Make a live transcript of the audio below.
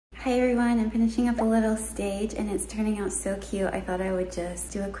Hi everyone, I'm finishing up a little stage and it's turning out so cute. I thought I would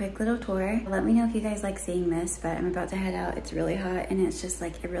just do a quick little tour. Let me know if you guys like seeing this, but I'm about to head out. It's really hot and it's just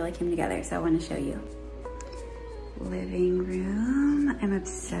like, it really came together, so I want to show you. Living room. I'm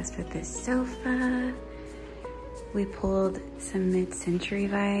obsessed with this sofa. We pulled some mid-century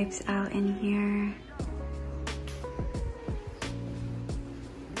vibes out in here.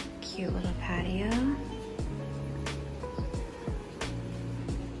 Cute little patio.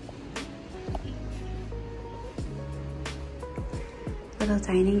 Little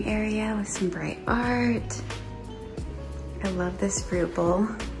dining area with some bright art. I love this fruit bowl.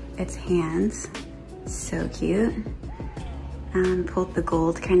 It's hands, so cute. Pulled the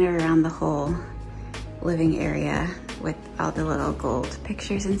gold kind of around the whole living area with all the little gold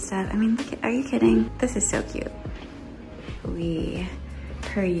pictures and stuff. I mean, look at, are you kidding? This is so cute. We,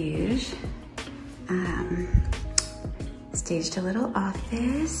 per usual, staged a little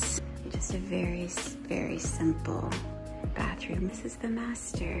office. Just a very, very simple bathroom. This is the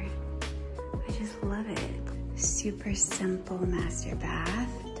master. I just love it. Super simple master bath.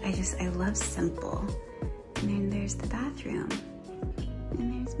 I love simple. And then there's the bathroom.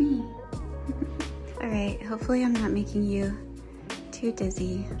 And there's me. All right, hopefully I'm not making you too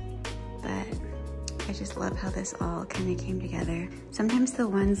dizzy, but I just love how this all kind of came together. Sometimes the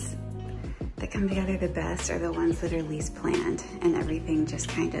ones that come together the best are the ones that are least planned and everything just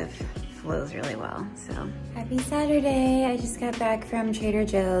kind of flows really well, so. Happy Saturday. I just got back from Trader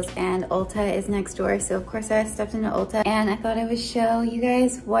Joe's and Ulta is next door. So of course I stepped into Ulta and I thought I would show you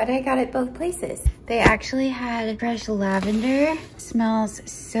guys what I got at both places. They actually had fresh lavender. Smells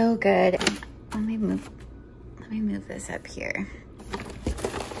so good. Let me move this up here.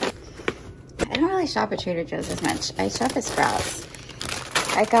 I don't really shop at Trader Joe's as much. I shop at Sprouts.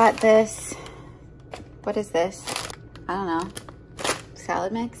 I got this, what is this? I don't know,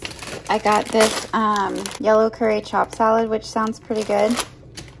 salad mix. I got this yellow curry chopped salad, which sounds pretty good.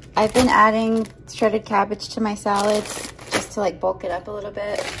 I've been adding shredded cabbage to my salads just to like bulk it up a little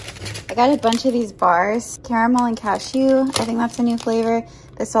bit. I got a bunch of these bars, caramel and cashew. I think that's a new flavor.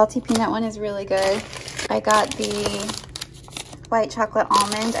 The salty peanut one is really good. I got the white chocolate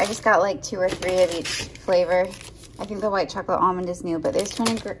almond. I just got like 2 or 3 of each flavor. I think the white chocolate almond is new, but there's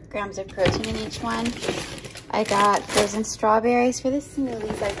 20 grams of protein in each one. I got frozen strawberries for the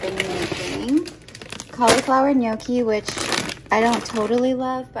smoothies I've been making. Cauliflower gnocchi, which I don't totally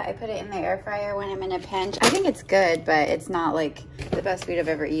love, but I put it in the air fryer when I'm in a pinch. I think it's good, but it's not like the best food I've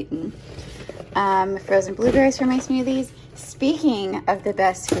ever eaten. Frozen blueberries for my smoothies. Speaking of the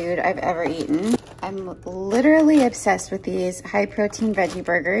best food I've ever eaten, I'm literally obsessed with these high protein veggie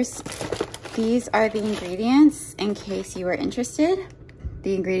burgers. These are the ingredients in case you are interested.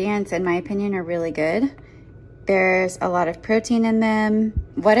 The ingredients, in my opinion, are really good. There's a lot of protein in them.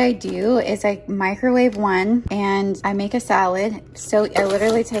 What I do is I microwave one and I make a salad. So I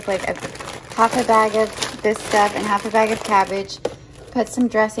literally take like half a bag of this stuff and half a bag of cabbage, put some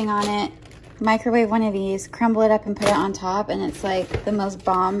dressing on it, microwave one of these, crumble it up and put it on top, and it's like the most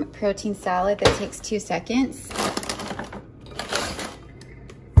bomb protein salad that takes 2 seconds.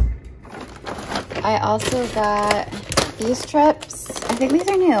 I also got these chips. I think these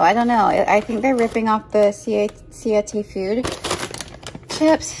are new. I don't know. I think they're ripping off the CAT food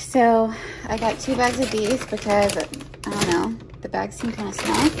chips. So I got 2 bags of these because, I don't know, the bags seem kind of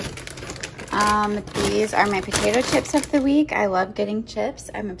small. These are my potato chips of the week. I love getting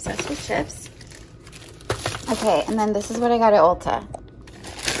chips. I'm obsessed with chips. Okay, and then this is what I got at Ulta.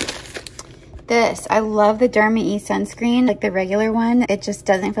 This, I love the Derma E sunscreen, like the regular one. It just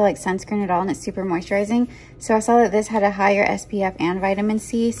doesn't feel like sunscreen at all and it's super moisturizing. So I saw that this had a higher SPF and vitamin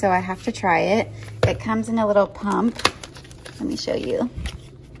C, so I have to try it. It comes in a little pump. Let me show you.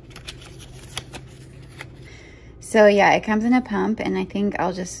 So yeah, it comes in a pump and I think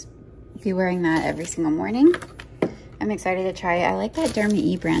I'll just be wearing that every single morning. I'm excited to try it. I like that Derma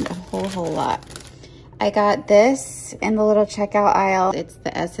E brand a whole lot. I got this in the little checkout aisle. It's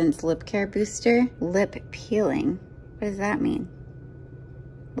the Essence Lip Care Booster. Lip peeling. What does that mean?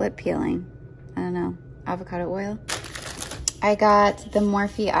 Lip peeling. I don't know. Avocado oil. I got the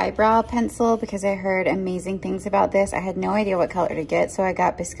Morphe eyebrow pencil because I heard amazing things about this. I had no idea what color to get, so I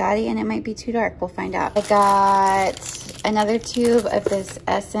got biscotti and it might be too dark. We'll find out. I got another tube of this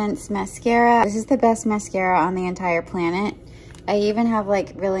Essence mascara. This is the best mascara on the entire planet. I even have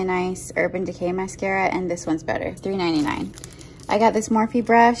like really nice Urban Decay mascara and this one's better, $3.99. I got this Morphe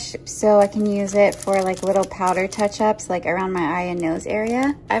brush so I can use it for like little powder touch-ups like around my eye and nose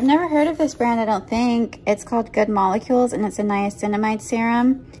area. I've never heard of this brand, I don't think. It's called Good Molecules and it's a niacinamide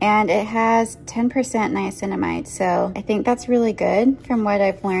serum and it has 10% niacinamide. So I think that's really good from what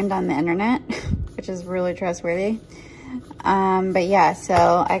I've learned on the internet, which is really trustworthy. But yeah,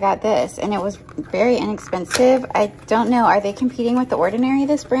 so I got this and it was very inexpensive. I don't know, are they competing with The Ordinary,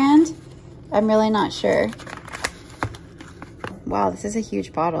 this brand? I'm really not sure. Wow, this is a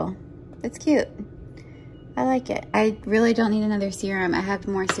huge bottle. It's cute. I like it. I really don't need another serum. I have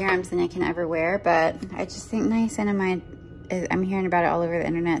more serums than I can ever wear, but I just think niacinamide is, I'm hearing about it all over the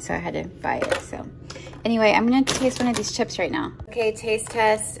internet, so I had to buy it. So anyway, I'm gonna taste one of these chips right now. Okay, taste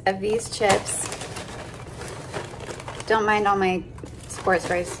test of these chips. Don't mind all my sports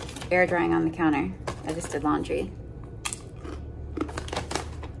bras air drying on the counter. I just did laundry.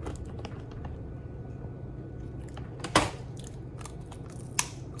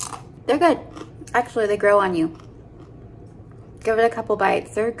 They're good. Actually, they grow on you. Give it a couple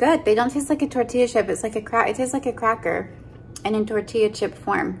bites. They're good. They don't taste like a tortilla chip. It's like it tastes like a cracker and in tortilla chip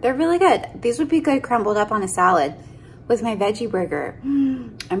form. They're really good. These would be good crumbled up on a salad with my veggie burger.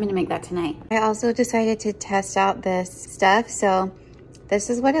 I'm gonna make that tonight. I also decided to test out this stuff. So this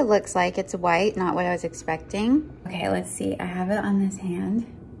is what it looks like. It's white, not what I was expecting. Okay, let's see. I have it on this hand.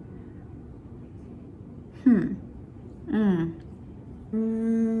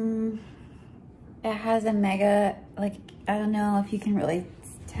 It has a mega, like, I don't know if you can really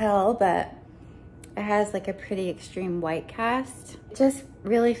tell, but it has like a pretty extreme white cast. It just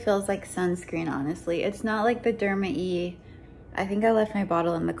really feels like sunscreen, honestly. It's not like the Derma-E. I think I left my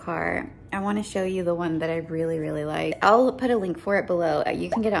bottle in the car. I want to show you the one that I really, really like. I'll put a link for it below. You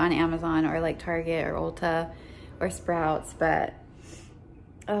can get it on Amazon or like Target or Ulta or Sprouts, but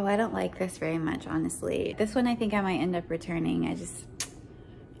oh, I don't like this very much, honestly. This one I think I might end up returning.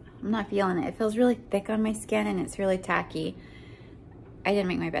 I'm not feeling it. It feels really thick on my skin and it's really tacky. I didn't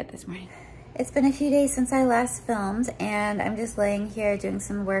make my bed this morning. It's been a few days since I last filmed and I'm just laying here doing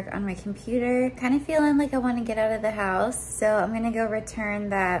some work on my computer. Kind of feeling like I want to get out of the house. So I'm gonna go return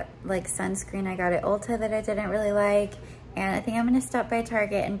that like sunscreen I got at Ulta that I didn't really like. And I think I'm gonna stop by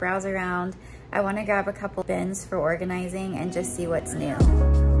Target and browse around. I want to grab a couple bins for organizing and just see what's new.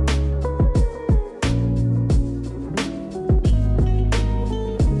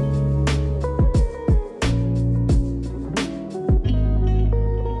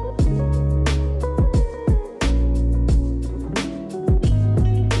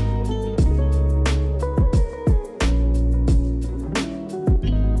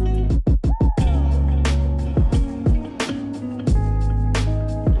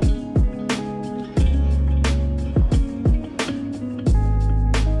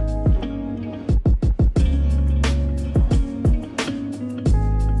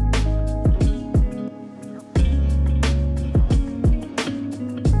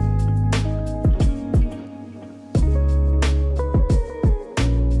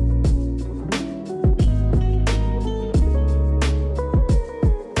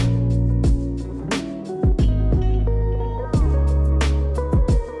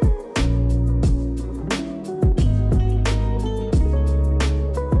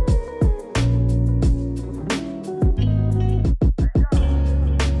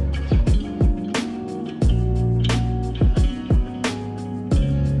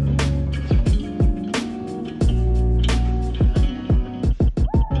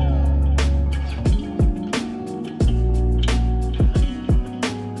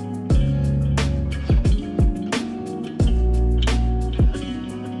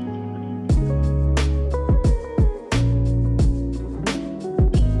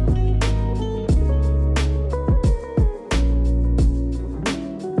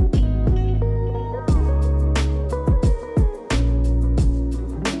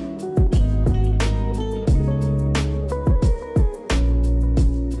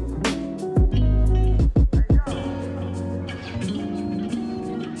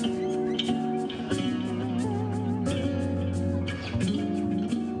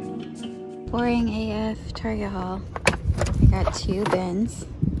 Boring AF Target haul. I got 2 bins.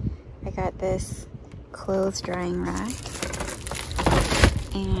 I got this clothes drying rack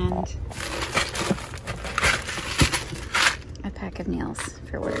and a pack of nails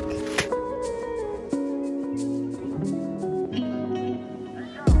for work.